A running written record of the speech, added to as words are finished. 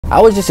I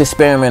was just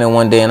experimenting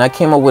one day and I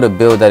came up with a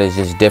build that is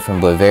just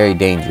different but very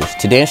dangerous.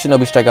 Today in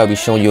Shinobi Strike I'll be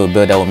showing you a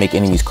build that will make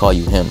enemies call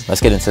you him.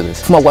 Let's get into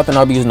this. For my weapon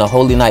I'll be using the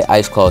Holy Knight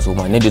Ice Claws, with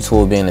my ninja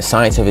tool being the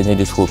Scientific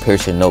Ninja Tool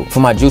Piercing Note. For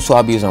my jutsu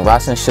I'll be using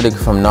Rasen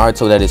Shuriken from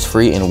Naruto that is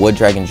free and Wood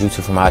Dragon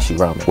Jutsu from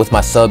Hashirama, with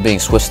my sub being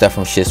Swift Step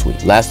from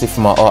Shisui. Lastly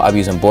for my ult I'll be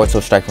using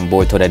Boruto Strike from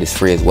Boruto that is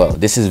free as well.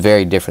 This is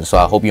very different, so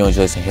I hope you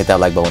enjoy this and hit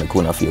that like button and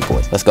cool enough for your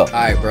boy. Let's go.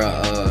 Alright bro,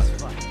 oh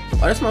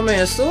that's my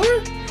man's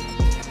sword?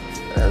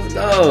 Let's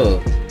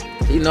go.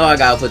 You know I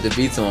gotta put the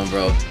beats on,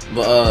 bro.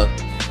 But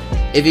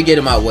if you get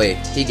in my way,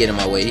 he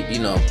you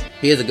know,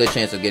 he has a good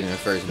chance of getting it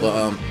first.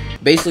 But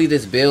basically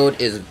this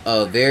build is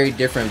a very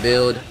different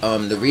build.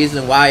 The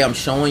reason why I'm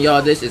showing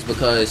y'all this is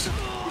because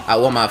I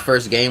won my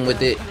first game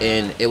with it,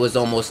 and it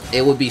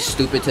would be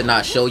stupid to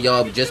not show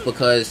y'all just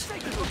because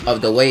of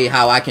the way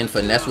how I can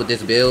finesse with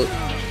this build.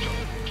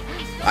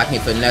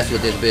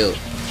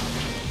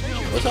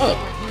 What's up?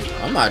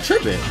 I'm not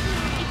tripping.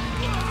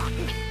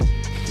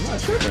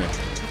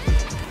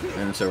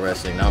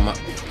 Interesting. Now my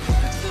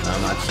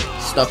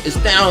stuff is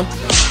down.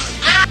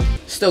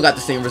 Still got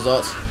the same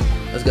results.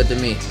 That's good to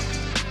me.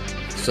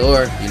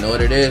 Sword, you know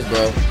what it is,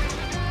 bro.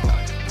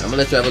 I'm gonna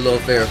let you have a little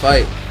fair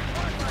fight.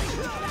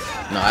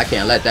 No, I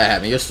can't let that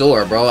happen. You're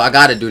sore, bro. I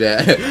gotta do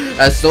that.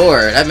 That's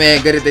sword. That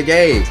man good at the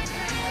game.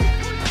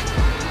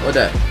 What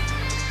that?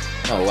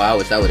 Oh wow, I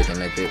wish that would have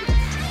connected.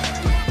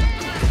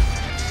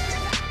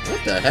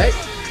 What the heck?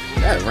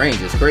 That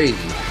range is crazy.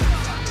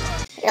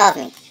 Get off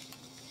me.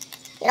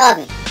 Get off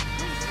me.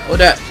 What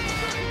that?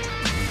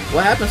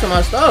 What happened to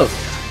my stuff?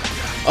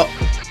 Oh,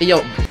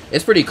 yo,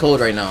 it's pretty cold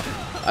right now.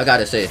 I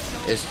gotta say,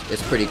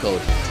 it's pretty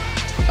cold.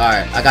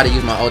 Alright, I gotta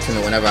use my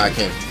ultimate whenever I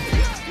can.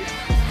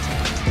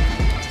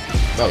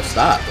 Bro,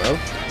 stop, bro.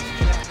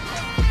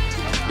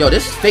 Yo,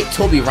 this is fake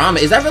Tobirama.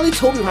 Is that really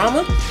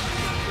Tobirama?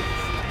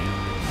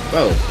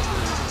 Bro.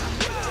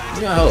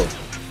 Yo,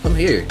 come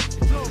here.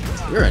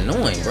 You're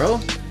annoying, bro.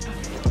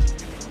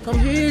 Come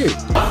here.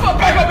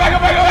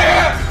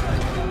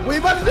 What you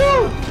about to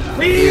do?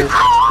 Please,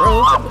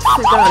 bro,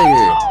 get out of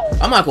here.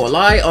 I'm not gonna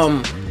lie,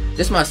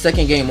 this is my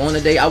second game on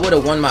today. I would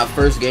have won my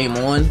first game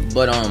on,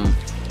 but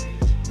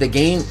the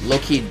game,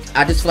 low-key,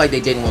 I just feel like they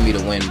didn't want me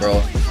to win,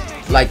 bro.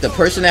 Like, the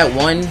person that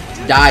won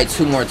died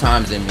 2 more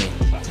times than me.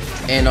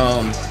 And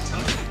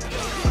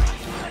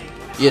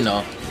you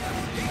know,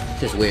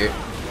 just weird.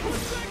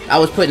 I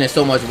was putting in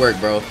so much work,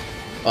 bro.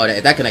 Oh,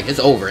 that connects. It's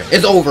over.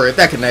 It's over if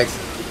that connects.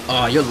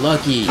 Oh, you're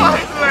lucky.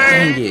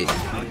 Dang it.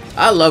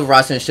 I love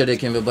Rasen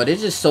Shuriken, but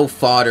it's just so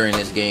fodder in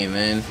this game,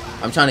 man.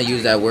 I'm trying to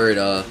use that word,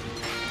 in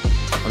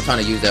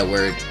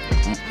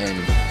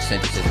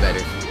sentences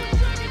better.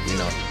 You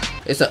know,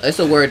 it's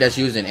a word that's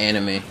used in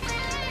anime.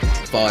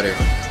 Fodder.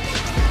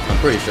 I'm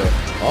pretty sure.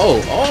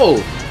 Oh!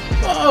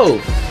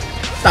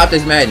 Stop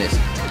this madness.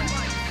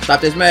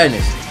 Stop this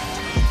madness.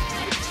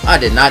 I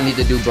did not need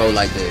to do bro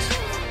like this.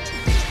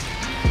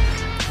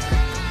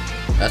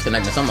 That's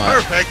connecting somehow.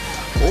 Perfect.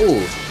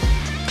 Ooh,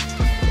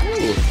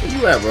 where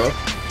you at, bro?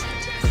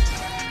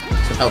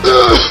 Some help.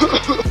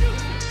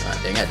 God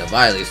dang, I had to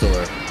violate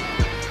sword.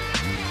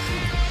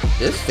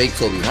 This fake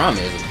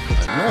Tobirama is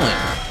annoying.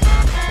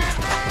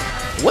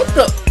 What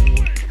the?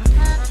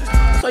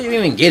 That's why you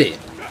even get it.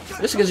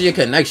 Just because of your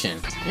connection.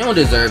 You don't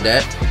deserve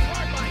that.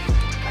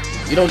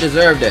 You don't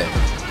deserve that.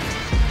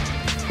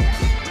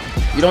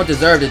 You don't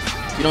deserve it.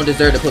 You don't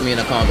deserve to put me in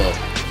a combo.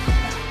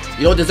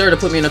 You don't deserve to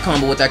put me in a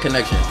combo with that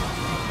connection.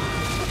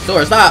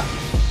 Sword, stop!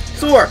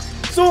 Sword!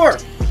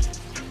 Sword!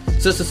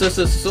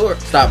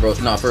 Stop, bro.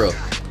 Nah, for real.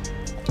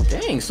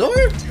 Dang,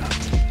 sword!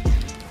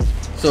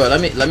 Sword,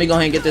 let me go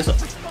ahead and get this up.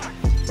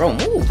 Bro,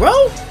 move,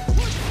 bro!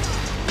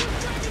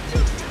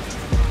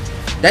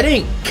 That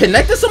ain't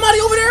connected somebody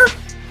over there?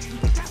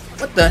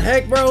 What the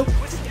heck, bro?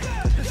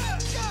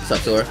 What's up,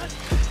 sword?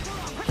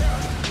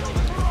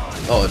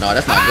 Oh, no,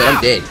 that's not good.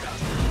 I'm dead.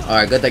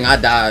 Alright, good thing I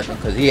died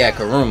because he had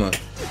Karuma.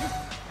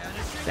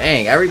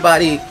 Dang,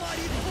 everybody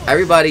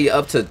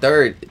up to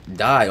 3rd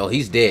died. Oh,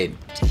 he's dead.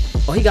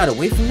 Oh, he got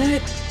away from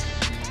that?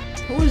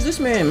 Who is this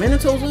man?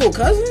 Minato's little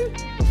cousin?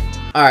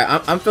 Alright,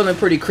 I'm feeling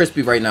pretty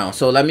crispy right now.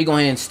 So let me go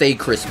ahead and stay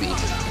crispy.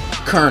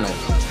 Colonel.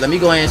 Let me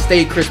go ahead and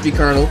stay crispy,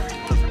 Colonel.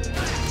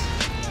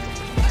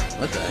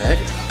 What the heck?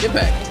 Get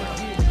back.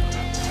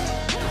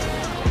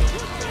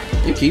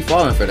 You keep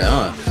falling for that,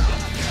 huh?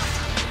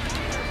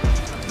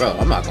 Bro,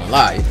 I'm not gonna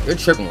lie. You're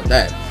tripping with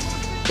that.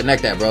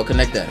 Connect that, bro.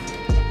 Connect that.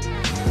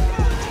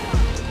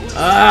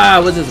 Ah, I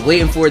was just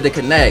waiting for it to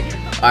connect.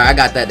 Alright, I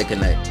got that to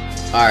connect.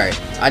 Alright,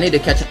 I need to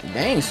catch him.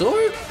 Dang,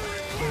 sword?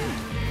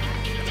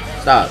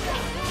 Stop.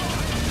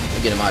 Let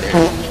me get him out of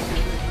here.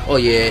 Oh,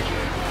 yeah.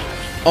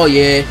 Oh,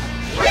 yeah.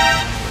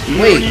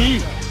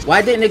 Wait.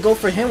 Why didn't it go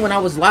for him when I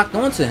was locked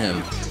onto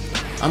him?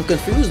 I'm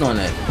confused on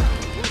that.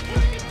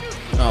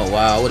 Oh,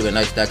 wow. It would have been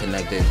nice if that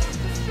connected.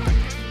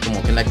 Come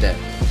on, connect that.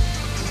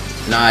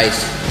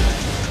 Nice.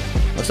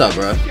 What's up,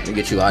 bro? Let me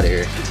get you out of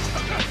here.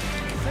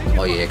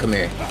 Oh, yeah. Come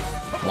here.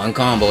 One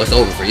combo. It's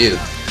over for you.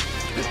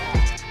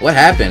 What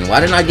happened?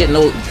 Why didn't I get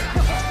no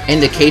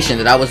indication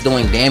that I was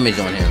doing damage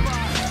on him?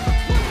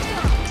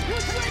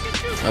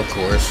 Of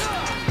course.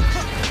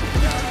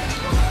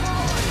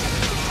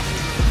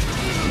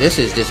 This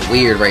is just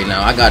weird right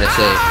now, I gotta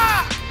say.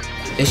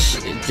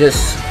 It's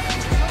just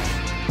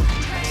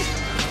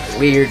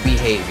weird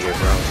behavior,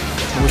 bro.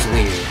 It was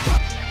weird.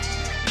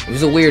 It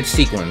was a weird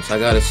sequence, I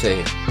gotta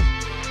say.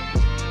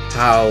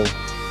 How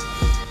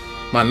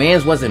my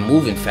mans wasn't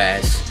moving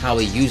fast, how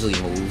he usually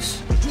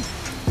moves.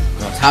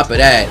 And on top of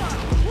that,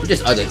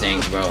 just other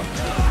things, bro.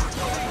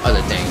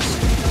 Other things.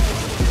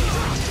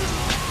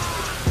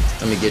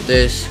 Let me get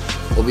this.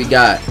 What we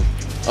got?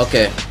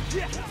 Okay.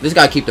 This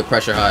gotta keep the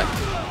pressure high.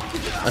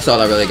 That's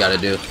all I really gotta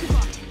do.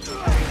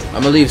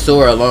 I'm gonna leave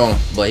Sora alone,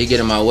 but he get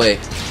in my way.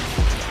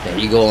 Then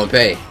you go and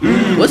pay.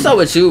 What's up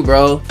with you,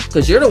 bro?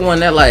 Cause you're the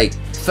one that like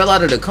fell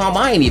out of the combo.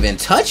 I ain't even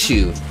touch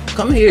you.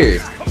 Come here.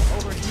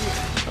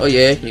 Oh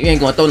yeah, you ain't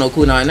gonna throw no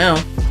kunai now.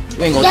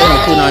 You ain't gonna throw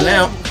no kunai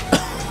now.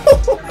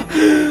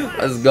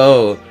 Let's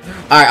go.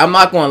 Alright, I'm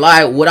not gonna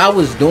lie. What I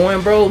was doing,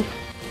 bro,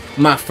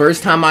 my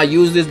first time I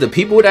used this, the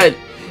people that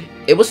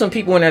it was some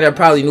people in there that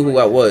probably knew who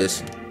I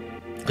was.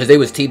 Cause they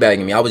was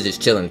teabagging me. I was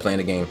just chilling, playing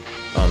the game.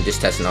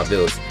 Just testing out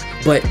builds.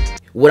 But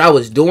what I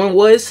was doing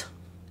was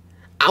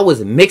I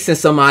was mixing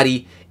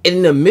somebody, and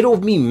in the middle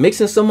of me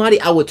mixing somebody,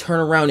 I would turn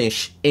around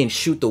and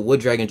shoot the wood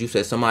dragon juice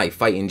at somebody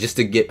fighting just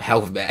to get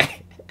health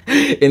back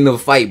in the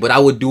fight. But I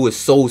would do it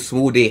so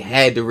smooth, they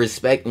had to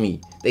respect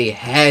me. They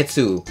had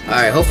to.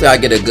 Alright, hopefully I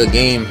get a good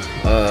game.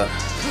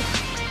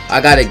 I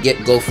gotta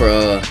go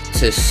for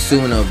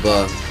Tsuna,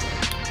 but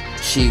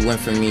she went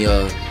for me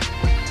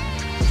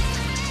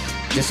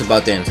just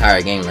about the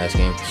entire game last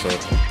game, so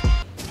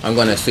I'm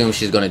gonna assume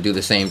she's gonna do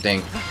the same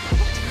thing.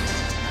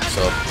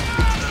 So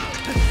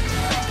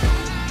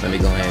let me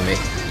go ahead and make,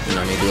 you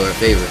know what I mean, do her a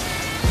favor.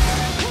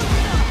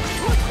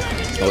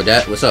 Oh,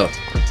 that, what's up?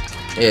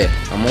 Yeah,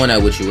 I'm on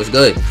that with you. What's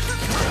good?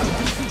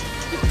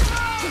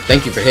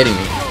 Thank you for hitting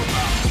me.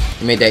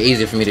 You made that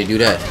easier for me to do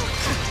that.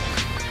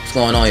 What's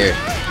going on here?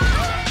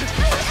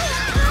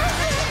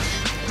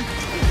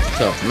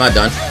 So, I'm not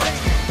done.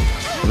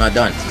 I'm not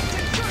done.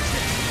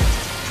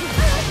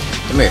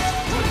 Come here.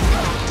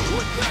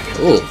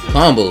 Ooh,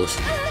 combos.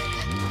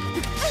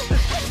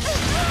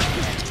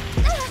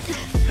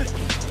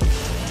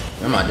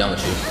 I'm not done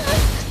with you.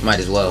 Might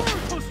as well. I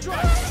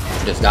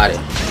just got it. I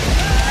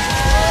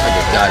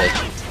just got it.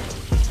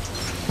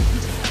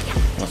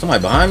 Oh,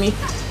 somebody behind me?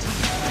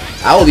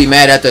 I would be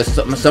mad at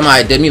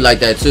somebody did me like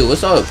that too.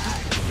 What's up?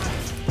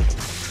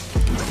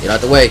 Get out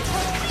the way.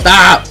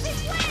 Stop!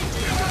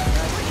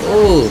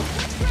 Ooh.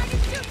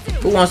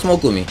 Who wants to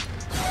smoke with me?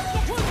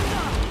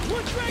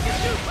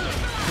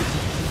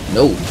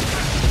 No.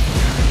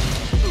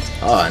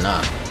 Oh,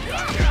 nah.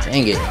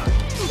 Dang it.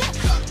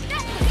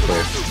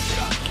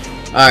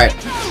 Alright.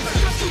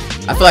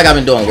 I feel like I've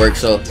been doing work,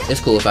 so it's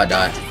cool if I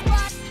die.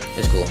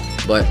 It's cool.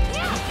 But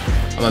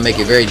I'm gonna make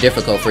it very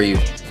difficult for you.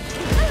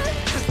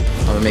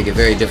 I'm gonna make it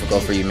very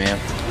difficult for you, man.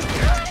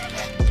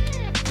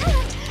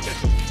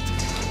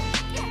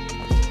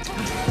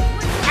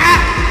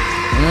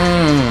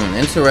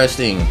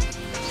 Interesting.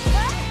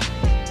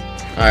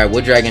 Alright,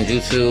 Wood Dragon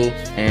Jutsu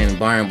and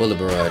Byron Bullet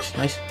Barrage.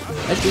 Nice.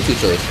 Nice Jutsu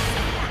choice.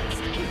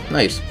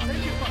 Nice.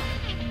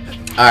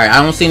 Alright,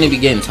 I don't seem to be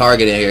getting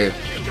targeted here.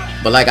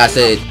 But like I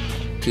said,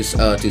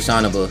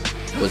 Tusanaba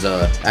was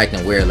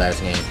acting weird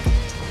last game.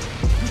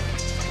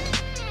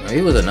 Or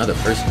he was another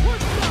person.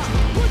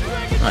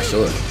 Not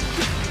sure.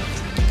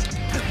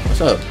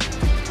 What's up?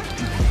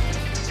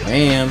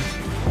 Bam.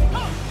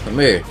 Come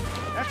here.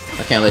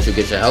 I can't let you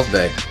get your health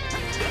back.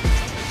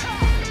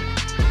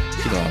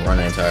 She's gonna run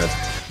the entire...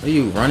 What are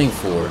you running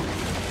for?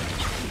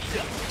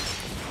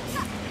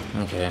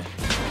 Okay.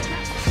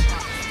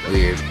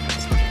 Weird.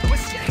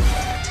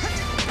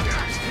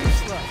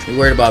 You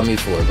worried about me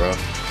for it, bro?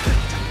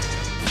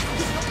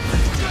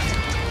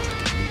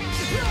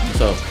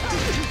 What's up?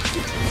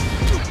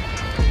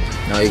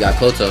 Now you got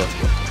Koto.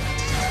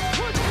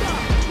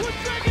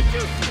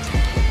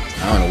 I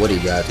don't know what he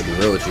got, to be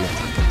real with you.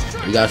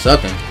 You got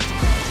something.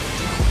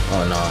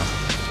 Oh, no.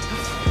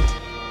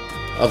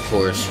 Of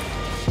course.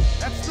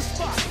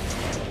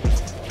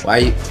 Why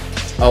you...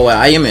 Oh, well,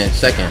 I am in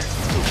second.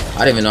 I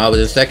didn't even know I was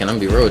in second. I'm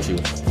gonna be real with you.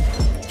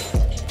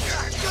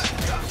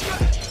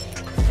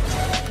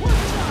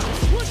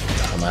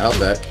 Got my health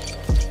back.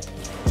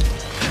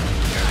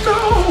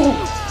 No!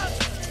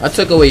 I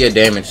took away your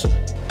damage.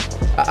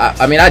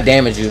 I mean, I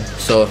damaged you,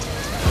 so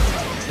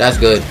that's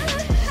good.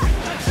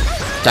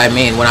 I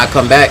mean, when I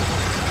come back,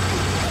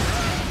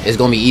 it's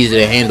gonna be easy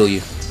to handle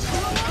you.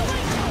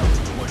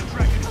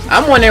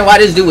 I'm wondering why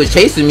this dude was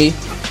chasing me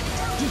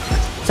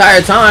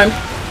entire time.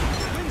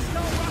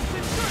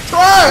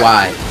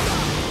 Why?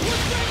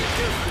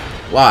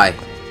 Why?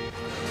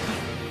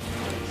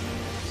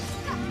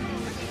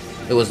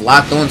 It was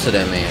locked onto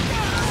that man.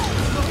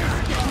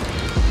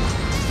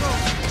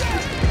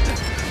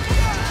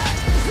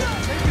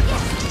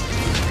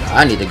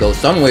 I need to go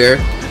somewhere.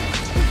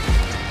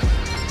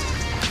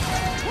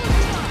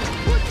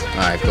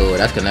 Alright, cool.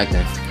 That's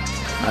connecting.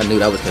 I knew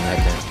that was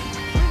connecting.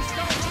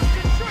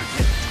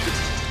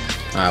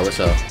 Alright, what's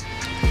up?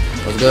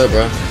 What's good,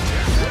 bro?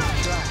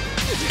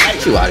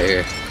 Get you out of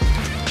here.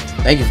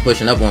 Thank you for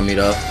pushing up on me,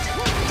 though.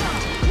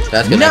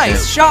 That's good.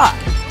 Nice shot.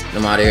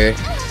 I'm out of here.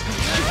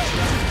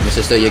 This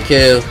is still your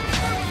kill.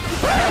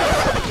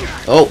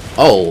 Oh.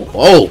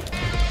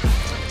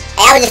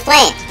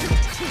 Hey,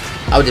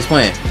 I was just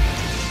playing.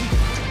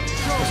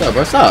 What's up,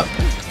 bro? Stop.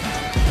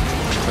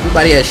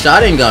 Everybody has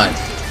shot and gun.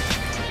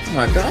 Oh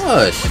my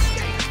gosh.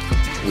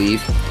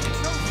 Weave.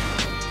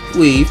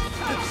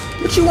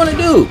 What you want to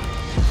do?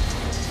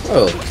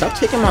 Bro, stop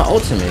taking my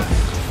ultimate.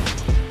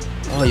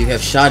 Oh, you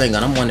have shot and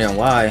gun. I'm wondering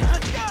why.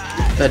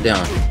 Put that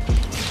down.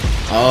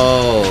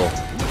 Oh,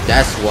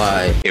 that's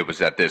why. It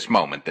was at this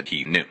moment that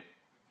he knew.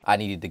 I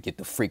needed to get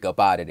the freak up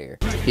out of there.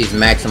 He's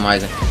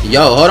maximizing.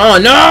 Yo, hold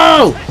on.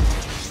 No!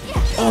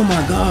 Oh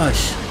my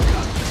gosh.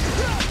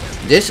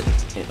 This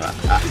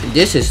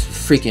is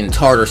freaking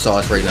tartar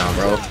sauce right now,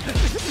 bro.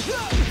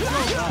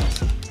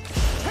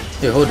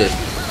 Here, hold this.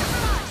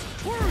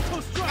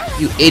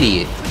 You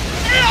idiot.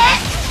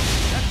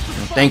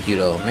 Thank you,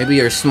 though. Maybe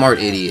you're a smart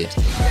idiot.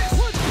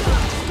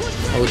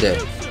 Hold that.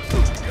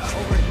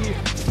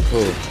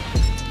 Cool.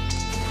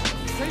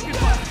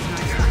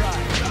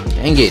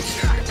 Dang it.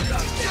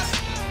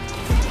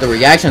 The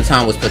reaction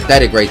time was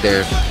pathetic right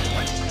there.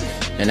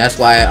 And that's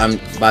why I'm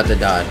about to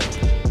die.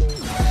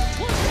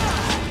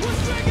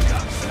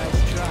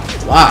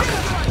 Lock.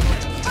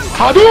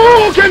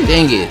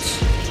 Dang it.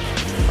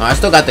 Oh, I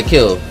still got the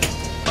kill.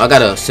 Oh, I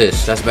got an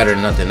assist. That's better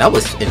than nothing. That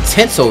was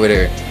intense over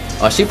there.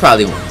 Oh, she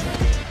probably won.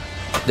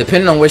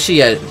 Depending on where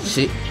she at,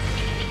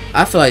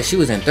 I feel like she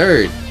was in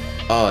third.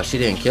 Oh, she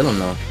didn't kill him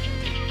though.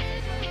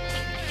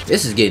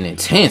 This is getting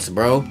intense,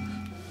 bro.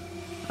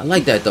 I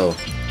like that though.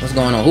 What's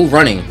going on? Who's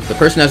running? The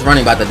person that's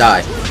running about to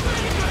die.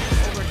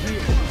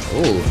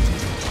 Ooh.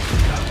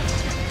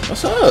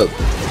 What's up?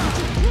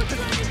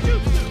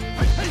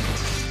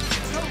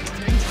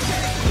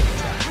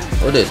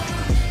 What is this?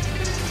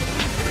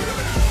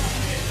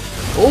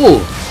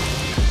 Ooh.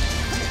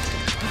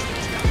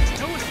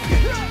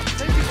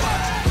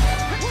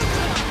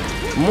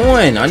 Come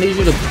on, I need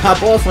you to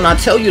pop off when I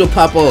tell you to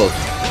pop off.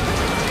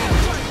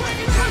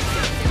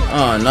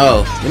 Oh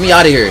no. Get me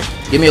out of here.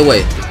 Get me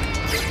away.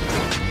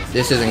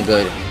 This isn't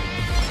good.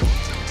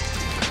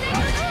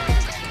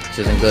 This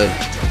isn't good.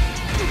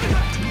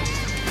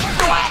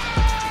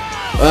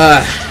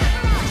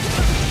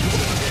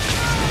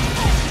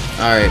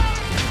 Alright.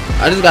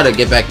 I just gotta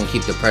get back and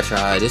keep the pressure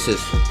high.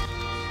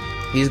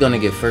 He's gonna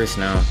get first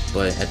now,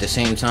 but at the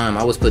same time,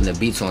 I was putting the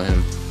beats on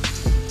him.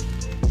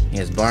 He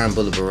has bar and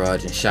bullet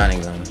barrage and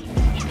shotting gun.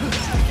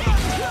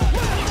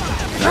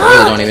 I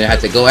really don't even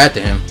have to go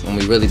after him when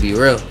we really be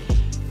real.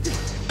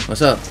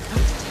 What's up?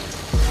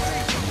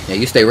 Yeah,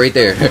 you stay right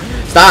there.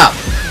 Stop!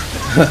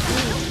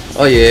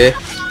 Oh yeah.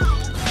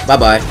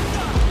 Bye-bye.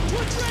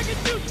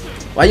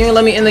 Why you ain't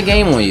let me end the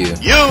game on you?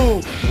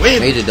 You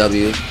win. Major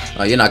W.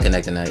 Oh, you're not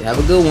connecting that. Have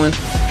a good one.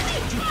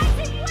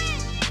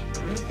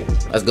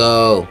 Let's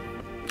go.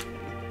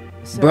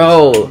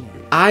 Bro,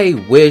 I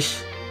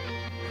wish...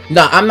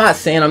 Nah, I'm not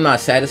saying I'm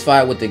not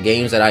satisfied with the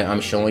games that I'm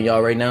showing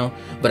y'all right now,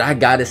 but I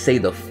gotta say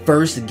the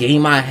first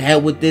game I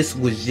had with this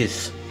was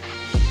just...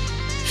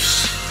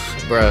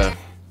 Bruh.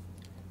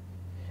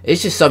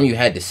 It's just something you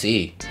had to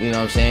see. You know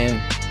what I'm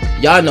saying?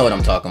 Y'all know what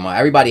I'm talking about.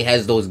 Everybody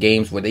has those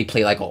games where they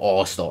play like an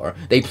all-star.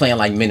 They playing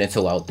like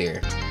Minato out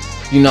there.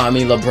 You know what I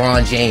mean?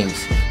 LeBron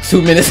James.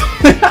 2 minutes.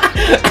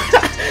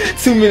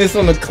 2 minutes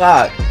on the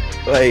clock.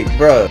 Like,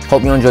 bruh.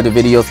 Hope you enjoyed the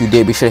video. If you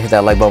did, be sure to hit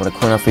that like button in the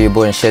corner for your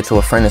boy and share to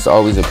a friend. It's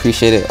always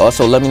appreciated.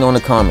 Also, let me know in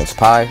the comments,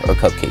 pie or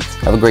cupcakes.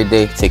 Have a great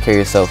day. Take care of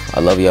yourself.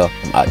 I love y'all.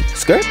 I'm out.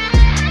 Skirt.